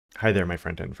Hi there, my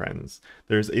front-end friends.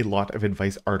 There's a lot of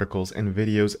advice articles and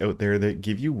videos out there that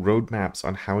give you roadmaps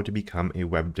on how to become a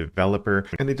web developer,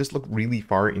 and they just look really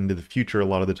far into the future a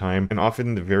lot of the time, and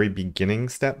often the very beginning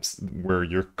steps where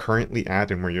you're currently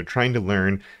at and where you're trying to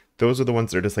learn, those are the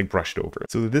ones that are just like brushed over.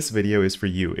 So this video is for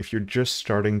you if you're just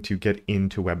starting to get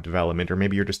into web development, or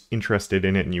maybe you're just interested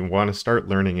in it and you want to start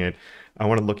learning it. I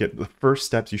want to look at the first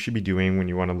steps you should be doing when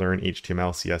you want to learn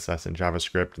HTML, CSS, and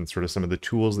JavaScript, and sort of some of the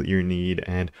tools that you need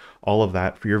and all of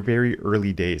that for your very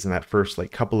early days in that first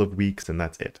like couple of weeks, and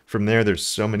that's it. From there, there's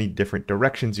so many different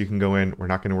directions you can go in. We're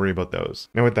not going to worry about those.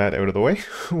 Now with that out of the way,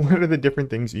 what are the different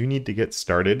things you need to get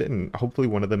started? And hopefully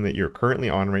one of them that you're currently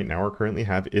on right now or currently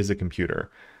have is a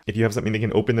computer. If you have something that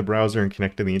can open the browser and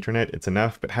connect to the internet, it's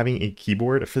enough, but having a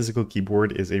keyboard, a physical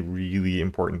keyboard, is a really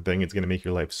important thing. It's going to make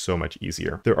your life so much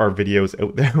easier. There are videos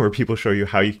out there where people show you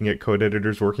how you can get code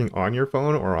editors working on your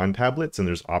phone or on tablets, and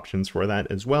there's options for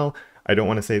that as well. I don't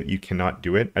want to say that you cannot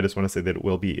do it. I just want to say that it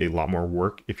will be a lot more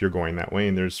work if you're going that way,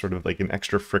 and there's sort of like an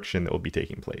extra friction that will be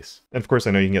taking place. And of course,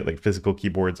 I know you can get like physical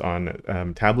keyboards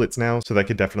on tablets now, so that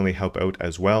could definitely help out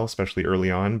as well, especially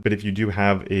early on. But if you do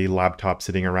have a laptop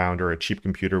sitting around or a cheap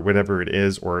computer, whatever it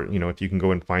is, or if you can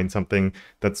go and find something,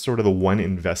 that's sort of the one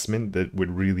investment that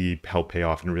would really help pay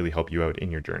off and really help you out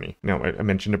in your journey. Now, I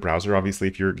mentioned a browser. Obviously,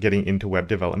 if you're getting into web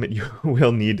development, you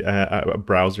will need a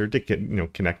browser to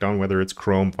connect on, whether it's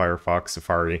Chrome, Firefox,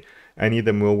 Safari. Any of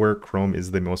them will work. Chrome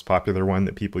is the most popular one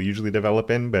that people usually develop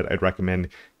in, but I'd recommend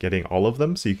getting all of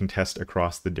them so you can test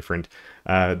across the different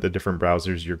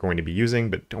browsers you're going to be using,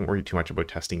 but don't worry too much about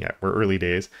testing yet. We're early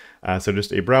days. So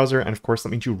just a browser, and of course that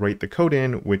means you write the code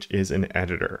in, which is an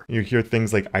editor. You hear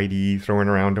things like IDE thrown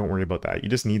around, don't worry about that. You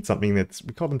just need something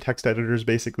we call them text editors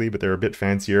basically, but they're a bit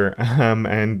fancier.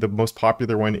 And the most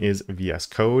popular one is VS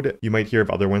Code. You might hear of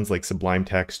other ones like Sublime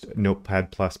Text, Notepad++,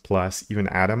 even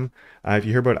Atom. If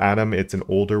you hear about Atom, it's an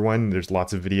older one. There's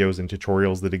lots of videos and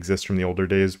tutorials that exist from the older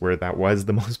days where that was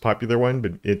the most popular one,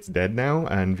 but it's dead now,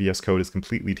 and VS Code has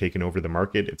completely taken over the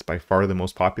market. It's by far the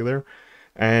most popular.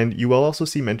 And you will also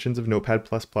see mentions of Notepad++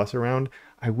 around.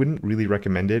 I wouldn't really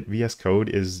recommend it. VS Code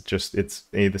is just, it's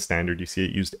the standard. You see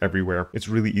it used everywhere. It's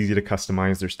really easy to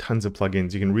customize. There's tons of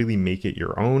plugins. You can really make it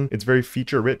your own. It's very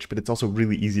feature rich, but it's also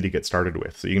really easy to get started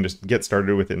with. So you can just get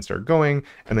started with it and start going,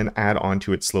 and then add on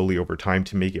to it slowly over time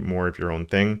to make it more of your own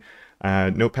thing.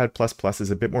 Notepad++ is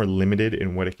a bit more limited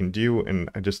in what it can do, and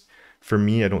for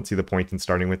me, I don't see the point in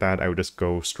starting with that. I would just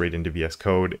go straight into VS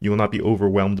Code. You will not be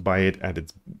overwhelmed by it at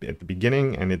the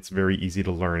beginning, and it's very easy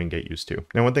to learn and get used to.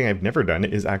 Now, one thing I've never done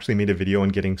is actually made a video on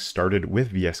getting started with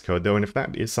VS Code though, and if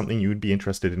that is something you would be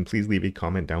interested in, please leave a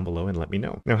comment down below and let me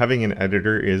know. Now, having an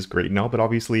editor is great and all, but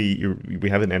obviously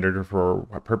we have an editor for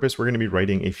a purpose. We're going to be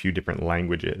writing a few different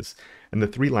languages. And the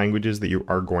three languages that you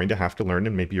are going to have to learn,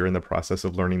 and maybe you're in the process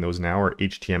of learning those now, are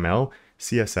HTML,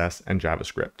 CSS, and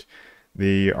JavaScript.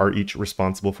 They are each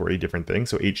responsible for a different thing.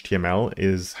 So HTML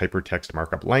is hypertext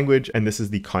markup language, and this is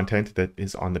the content that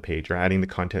is on the page. You're adding the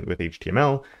content with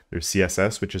HTML. There's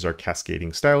CSS, which is our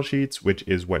cascading style sheets, which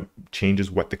is what changes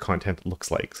what the content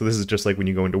looks like. So this is just like when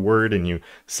you go into Word and you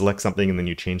select something and then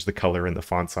you change the color and the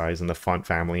font size and the font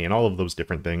family and all of those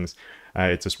different things.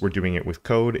 It's just we're doing it with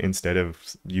code instead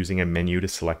of using a menu to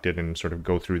select it and sort of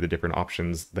go through the different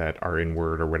options that are in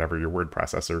Word or whatever, your word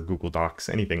processor, Google Docs,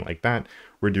 anything like that.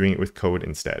 We're doing it with code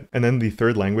instead. And then the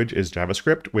third language is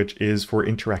JavaScript, which is for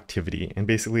interactivity. And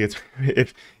basically it's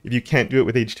if you can't do it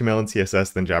with HTML and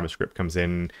CSS, then JavaScript comes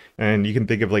in. And you can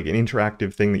think of like an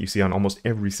interactive thing that you see on almost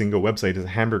every single website as a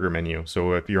hamburger menu.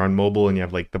 So if you're on mobile and you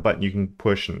have like the button you can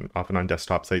push, and often on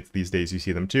desktop sites these days you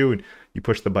see them too, and you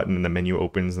push the button and the menu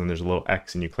opens and there's a little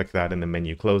X and you click that and the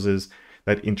menu closes.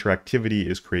 That interactivity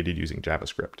is created using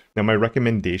JavaScript. Now, my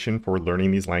recommendation for learning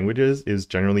these languages is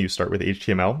generally you start with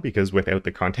HTML, because without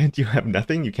the content, you have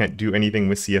nothing. You can't do anything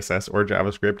with CSS or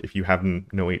JavaScript if you have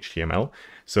no HTML.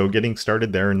 So getting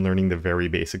started there and learning the very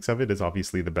basics of it is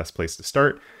obviously the best place to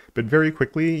start. But very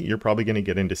quickly, you're probably going to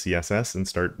get into CSS and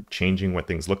start changing what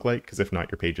things look like, because if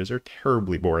not, your pages are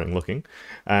terribly boring looking.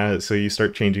 So you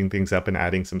start changing things up and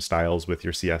adding some styles with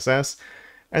your CSS.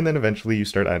 And then eventually you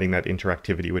start adding that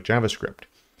interactivity with JavaScript.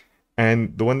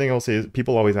 And the one thing I'll say is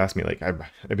people always ask me, like, I've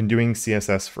been doing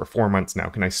CSS for 4 months now.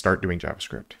 Can I start doing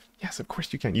JavaScript? Yes, of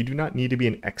course you can. You do not need to be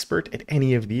an expert at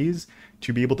any of these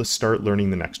to be able to start learning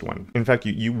the next one. In fact,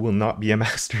 you will not be a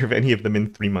master of any of them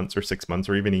in 3 months or 6 months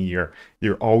or even a year.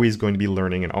 You're always going to be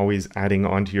learning and always adding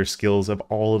on to your skills of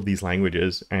all of these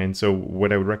languages. And so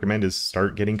what I would recommend is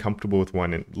start getting comfortable with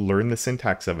one and learn the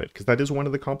syntax of it, because that is one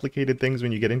of the complicated things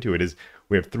when you get into it. Is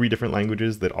we have 3 different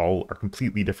languages that all are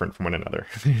completely different from one another.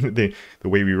 The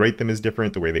way we write them is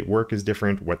different, the way they work is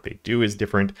different, what they do is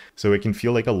different. So it can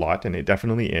feel like a lot, and it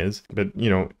definitely is. But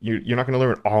you're not going to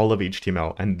learn all of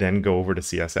HTML and then go over to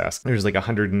CSS. There's like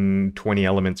 120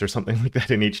 elements or something like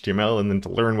that in HTML, and then to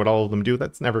learn what all of them do,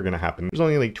 that's never going to happen. There's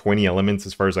only like 20 elements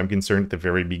as far as I'm concerned at the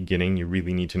very beginning you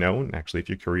really need to know. And actually, if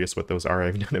you're curious what those are,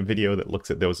 I've done a video that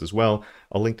looks at those as well.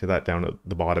 I'll link to that down at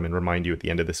the bottom and remind you at the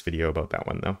end of this video about that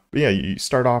one though. But yeah, you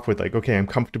start off with like, okay, I'm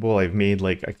comfortable. I've made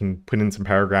I can put in some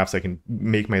paragraphs. I can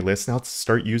make my list. Now let's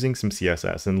start using some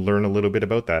CSS and learn a little bit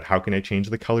about that. How can I change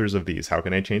the colors of these? How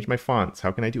can I change my fonts?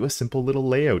 How can I do a simple little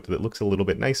layout that looks a little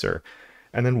bit nicer?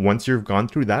 And then once you've gone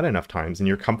through that enough times and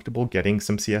you're comfortable getting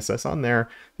some CSS on there,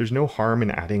 there's no harm in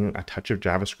adding a touch of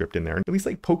JavaScript in there. At least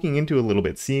like poking into a little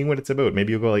bit, seeing what it's about.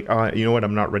 Maybe you'll go like, oh, you know what,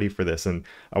 I'm not ready for this and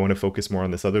I want to focus more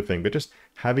on this other thing. But just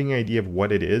having an idea of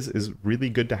what it is really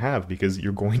good to have, because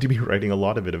you're going to be writing a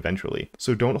lot of it eventually.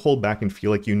 So don't hold back and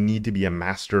feel like you need to be a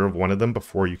master of one of them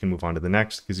before you can move on to the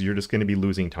next, because you're just going to be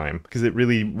losing time. Because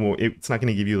it's not going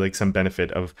to give you like some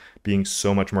benefit of being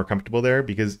so much more comfortable there,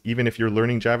 because even if you're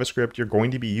learning JavaScript, you're going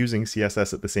to be using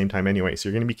CSS at the same time anyway. So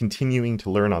you're going to be continuing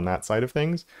to learn on that side of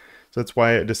things. So that's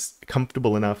why just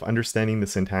comfortable enough, understanding the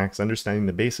syntax, understanding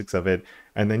the basics of it,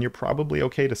 and then you're probably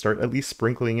okay to start at least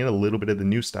sprinkling in a little bit of the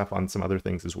new stuff on some other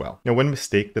things as well. Now, one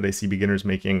mistake that I see beginners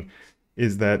making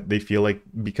is that they feel like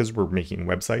because we're making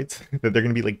websites that they're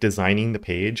going to be like designing the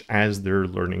page as they're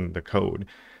learning the code.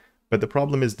 But the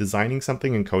problem is designing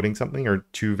something and coding something are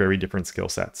 2 very different skill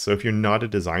sets. So if you're not a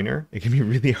designer, it can be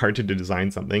really hard to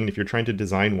design something. And if you're trying to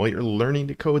design while you're learning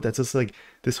to code, that's just like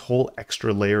this whole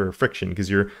extra layer of friction, because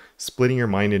you're splitting your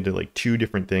mind into like 2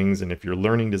 different things. And if you're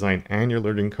learning design and you're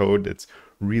learning code, it's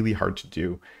really hard to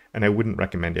do. And I wouldn't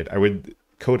recommend it. I would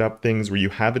code up things where you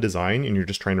have a design and you're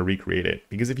just trying to recreate it.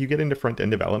 Because if you get into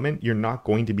front-end development, you're not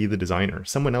going to be the designer.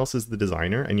 Someone else is the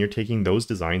designer, and you're taking those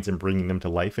designs and bringing them to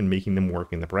life and making them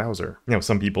work in the browser. Now,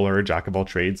 some people are a jack of all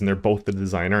trades and they're both the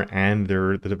designer and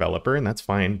they're the developer, and that's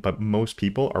fine, but most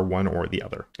people are one or the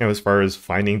other. Now, as far as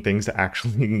finding things to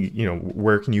actually,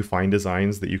 where can you find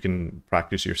designs that you can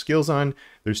practice your skills on?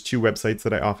 There's 2 websites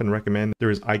that I often recommend. There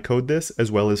is iCodeThis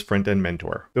as well as Front End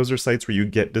Mentor. Those are sites where you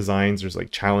get designs. There's like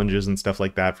challenges and stuff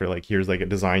like that for like, here's like a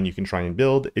design you can try and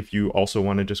build. If you also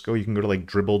want to just go, you can go to like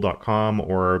dribble.com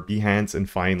or Behance and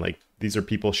find like, these are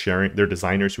people sharing, they're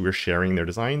designers who are sharing their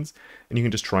designs, and you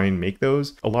can just try and make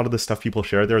those. A lot of the stuff people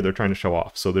share there, they're trying to show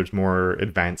off. So there's more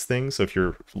advanced things. So if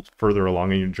you're further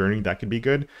along in your journey, that could be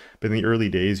good. But in the early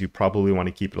days, you probably want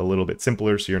to keep it a little bit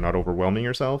simpler so you're not overwhelming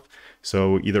yourself.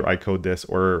 So either iCodeThis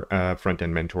or Front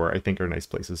End Mentor, I think, are nice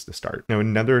places to start. Now,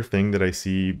 another thing that I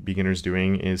see beginners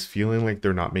doing is feeling like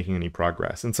they're not making any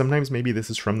progress. And sometimes maybe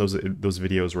this is from those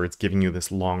videos where it's giving you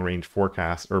this long range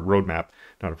forecast or roadmap,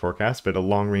 not a forecast, but a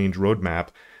long range roadmap.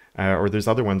 Or there's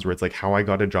other ones where it's like how I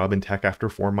got a job in tech after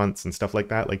 4 months and stuff like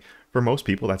that. Like for most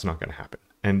people, that's not going to happen.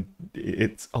 And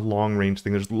it's a long range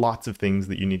thing. There's lots of things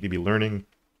that you need to be learning.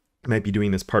 I might be doing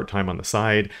this part-time on the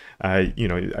side.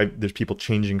 There's people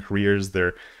changing careers.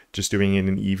 They're just doing it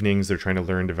in the evenings. They're trying to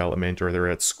learn development, or they're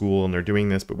at school and they're doing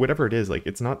this. But whatever it is, like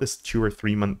it's not this 2 or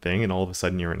 3 month thing and all of a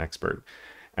sudden you're an expert.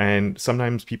 And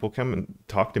sometimes people come and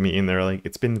talk to me and they're like,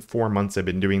 it's been 4 months I've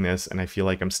been doing this and I feel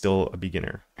like I'm still a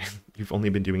beginner. You've only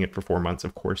been doing it for 4 months.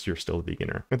 Of course, you're still a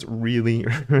beginner. It's really,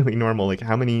 really normal. Like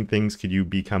how many things could you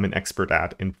become an expert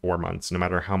at in 4 months, no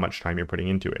matter how much time you're putting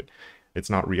into it? It's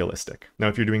not realistic. Now,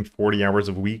 if you're doing 40 hours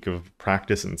a week of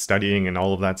practice and studying and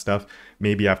all of that stuff,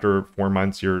 maybe after 4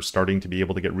 months, you're starting to be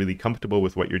able to get really comfortable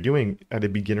with what you're doing at a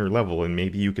beginner level. And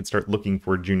maybe you could start looking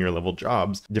for junior level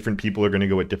jobs. Different people are going to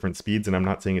go at different speeds. And I'm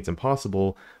not saying it's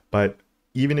impossible, but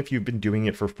even if you've been doing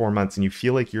it for 4 months and you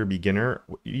feel like you're a beginner,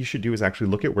 what you should do is actually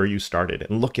look at where you started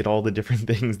and look at all the different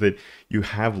things that you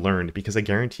have learned, because I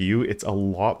guarantee you it's a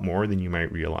lot more than you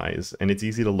might realize. And it's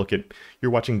easy to look at,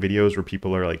 you're watching videos where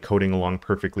people are like coding along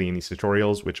perfectly in these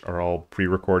tutorials, which are all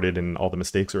pre-recorded and all the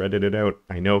mistakes are edited out.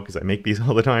 I know, because I make these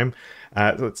all the time.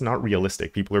 So it's not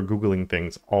realistic. People are Googling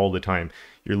things all the time.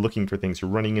 You're looking for things, you're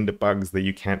running into bugs that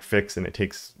you can't fix, and it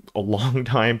takes a long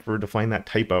time to find that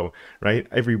typo, right?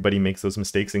 Everybody makes those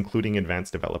mistakes, including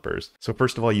advanced developers. So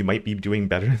first of all, you might be doing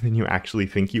better than you actually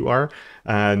think you are.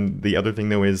 And the other thing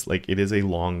though is like, it is a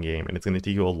long game, and it's going to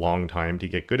take you a long time to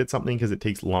get good at something, because it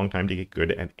takes a long time to get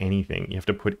good at anything. You have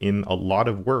to put in a lot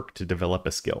of work to develop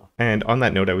a skill. And on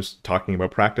that note, I was talking about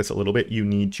practice a little bit. You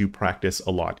need to practice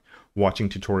a lot. Watching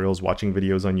tutorials, watching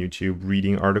videos on YouTube,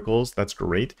 reading articles, that's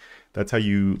great. That's how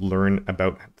you learn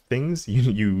about things.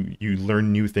 You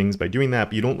learn new things by doing that,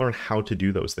 but you don't learn how to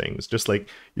do those things. Just like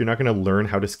you're not going to learn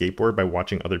how to skateboard by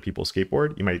watching other people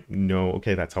skateboard. You might know,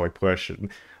 okay, that's how I push and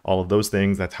all of those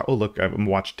things. That's how, oh, look, I've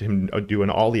watched him do an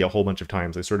ollie a whole bunch of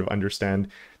times. I sort of understand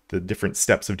the different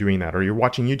steps of doing that. Or you're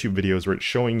watching YouTube videos where it's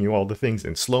showing you all the things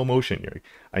in slow motion.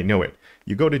 I know it.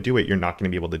 You go to do it, you're not going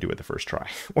to be able to do it the first try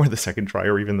or the second try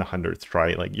or even the 100th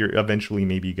try. Like, you're eventually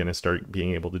maybe going to start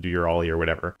being able to do your ollie or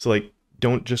whatever. So like,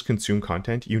 don't just consume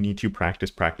content. You need to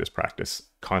practice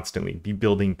constantly. Be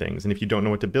building things. And if you don't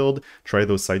know what to build, try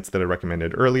those sites that I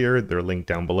recommended earlier. They're linked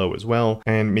down below as well.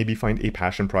 And maybe find a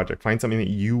passion project. Find something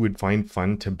that you would find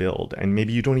fun to build. And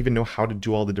maybe you don't even know how to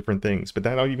do all the different things, but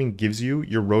that even gives you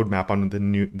your roadmap on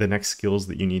the next skills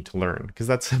that you need to learn. Because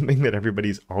that's something that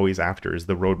everybody's always after, is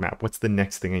the roadmap. What's the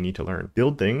next thing I need to learn?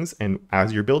 Build things, and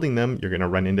as you're building them, you're going to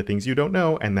run into things you don't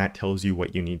know, and that tells you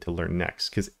what you need to learn next.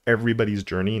 Because everybody's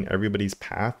journey and everybody's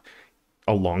path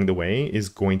along the way is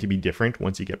going to be different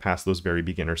once you get past those very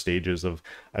beginner stages of,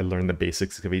 I learned the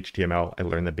basics of HTML, I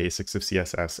learned the basics of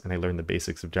CSS, and I learned the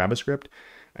basics of JavaScript.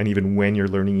 And even when you're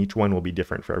learning, each one will be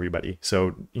different for everybody.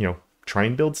 So, try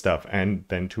and build stuff, and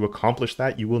then to accomplish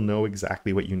that, you will know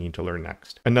exactly what you need to learn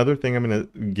next. Another thing I'm going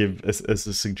to give as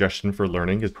a suggestion for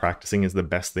learning is practicing is the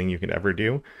best thing you could ever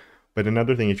do. But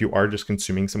another thing, if you are just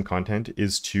consuming some content,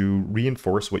 is to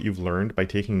reinforce what you've learned by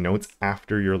taking notes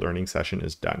after your learning session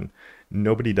is done.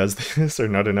 Nobody does this, or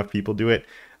not enough people do it.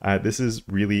 This is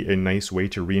really a nice way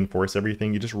to reinforce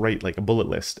everything. You just write like a bullet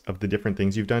list of the different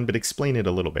things you've done, but explain it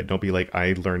a little bit. Don't be like,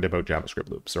 I learned about JavaScript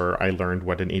loops, or I learned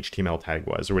what an HTML tag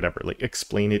was, or whatever. Like,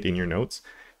 explain it in your notes.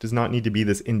 It does not need to be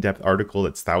this in-depth article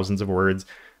that's thousands of words.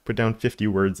 Put down 50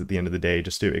 words at the end of the day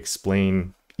just to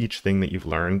explain each thing that you've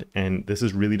learned. And this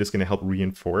is really just going to help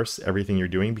reinforce everything you're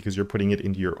doing, because you're putting it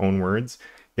into your own words.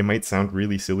 It might sound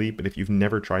really silly, but if you've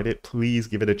never tried it, please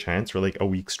give it a chance for like a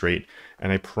week straight.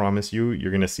 And I promise you, you're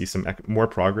going to see some more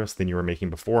progress than you were making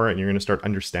before, and you're going to start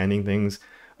understanding things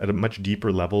at a much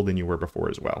deeper level than you were before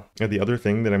as well. Now, the other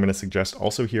thing that I'm going to suggest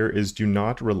also here is, do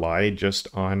not rely just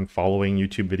on following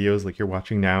YouTube videos like you're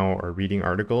watching now or reading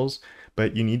articles,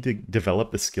 but you need to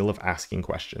develop the skill of asking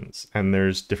questions. And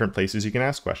there's different places you can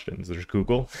ask questions. There's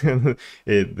Google.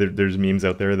 There's memes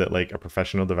out there that like a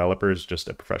professional developer is just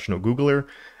a professional Googler.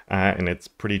 And it's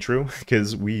pretty true,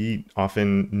 because we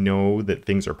often know that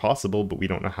things are possible, but we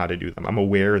don't know how to do them. I'm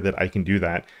aware that I can do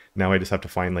that. Now I just have to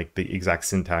find like the exact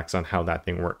syntax on how that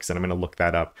thing works. And I'm going to look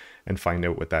that up and find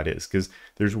out what that is, because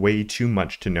there's way too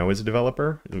much to know as a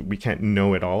developer. We can't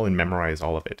know it all and memorize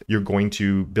all of it. You're going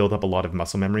to build up a lot of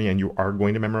muscle memory, and you are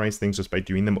going to memorize things just by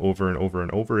doing them over and over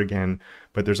and over again.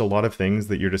 But there's a lot of things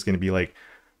that you're just going to be like,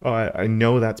 oh, I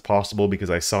know that's possible because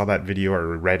I saw that video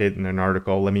or read it in an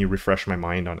article. Let me refresh my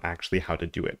mind on actually how to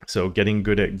do it. So getting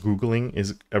good at Googling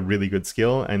is a really good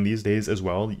skill. And these days as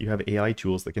well, you have AI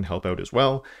tools that can help out as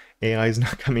well. AI is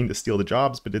not coming to steal the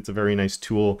jobs, but it's a very nice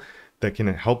tool that can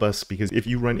help us, because if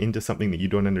you run into something that you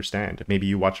don't understand, maybe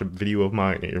you watch a video of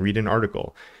mine, read an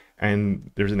article,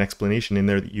 and there's an explanation in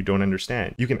there that you don't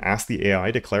understand, you can ask the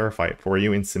AI to clarify it for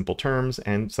you in simple terms,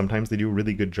 and sometimes they do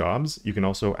really good jobs. You can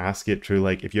also ask it to,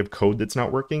 like, if you have code that's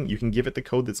not working, you can give it the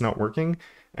code that's not working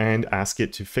and ask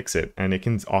it to fix it, and it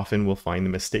can often will find the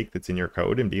mistake that's in your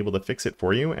code and be able to fix it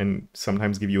for you, and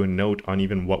sometimes give you a note on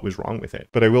even what was wrong with it.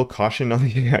 But I will caution on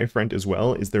the AI front as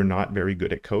well, is they're not very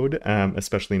good at code,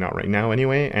 especially not right now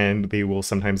anyway, and they will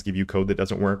sometimes give you code that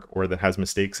doesn't work or that has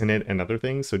mistakes in it and other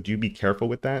things, so do be careful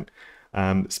with that.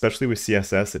 Especially with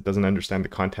CSS, it doesn't understand the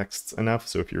contexts enough.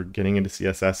 So if you're getting into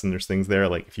CSS and there's things there,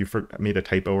 like if you made a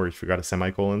typo or you forgot a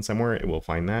semicolon somewhere, it will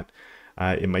find that.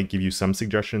 It might give you some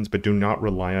suggestions, but do not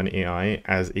rely on AI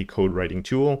as a code writing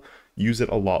tool. Use it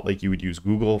a lot like you would use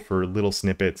Google for little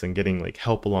snippets and getting like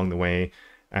help along the way.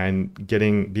 And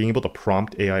being able to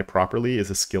prompt AI properly is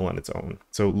a skill on its own.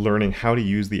 So learning how to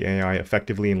use the AI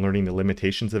effectively and learning the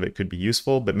limitations of it could be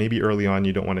useful, but maybe early on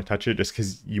you don't want to touch it just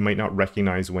because you might not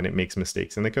recognize when it makes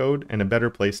mistakes in the code. And a better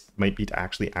place might be to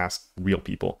actually ask real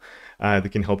people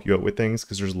that can help you out with things,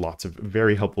 because there's lots of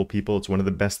very helpful people. It's one of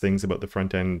the best things about the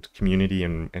front end community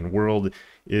and world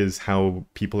is how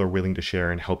people are willing to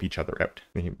share and help each other out.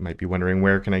 You might be wondering,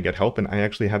 where can I get help? And I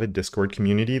actually have a Discord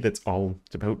community that's all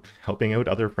about helping out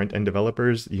other front-end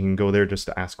developers. You can go there just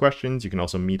to ask questions. You can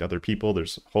also meet other people.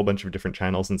 There's a whole bunch of different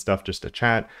channels and stuff just to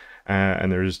chat.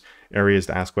 And there's areas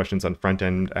to ask questions on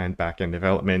front-end and back-end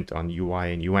development, on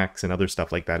UI and UX and other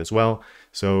stuff like that as well.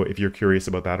 So if you're curious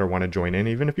about that or want to join in,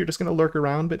 even if you're just going to lurk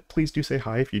around, but please do say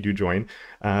hi if you do join.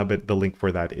 But the link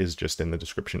for that is just in the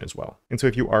description as well. And so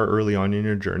if you are early on in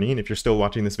your journey, and if you're still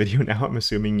watching this video now, I'm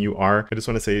assuming you are, I just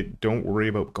want to say, don't worry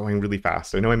about going really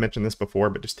fast. I know I mentioned this before,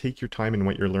 but just take your time in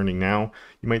what you're learning now.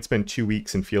 You might spend 2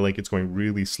 weeks and feel like it's going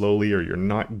really slowly, or you're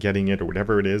not getting it, or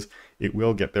whatever it is. It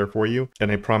will get there for you.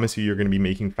 And I promise you're going to be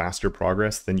making faster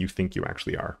progress than you think you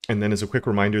actually are. And then as a quick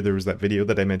reminder, there was that video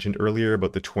that I mentioned earlier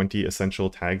about the 20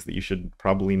 essential tags that you should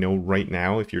probably know right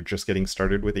now if you're just getting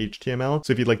started with HTML.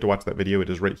 So if you'd like to watch that video, it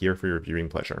is right here for your viewing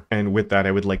pleasure. And with that,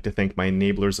 I would like to thank my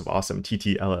enablers of awesome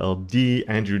TTLLD,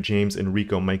 Andrew, James,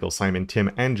 Enrico, Michael, Simon,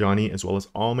 Tim, and Johnny, as well as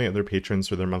all my other patrons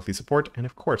for their monthly support. And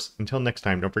of course, until next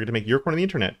time, don't forget to make your corner of the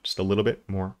internet just a little bit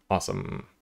more awesome.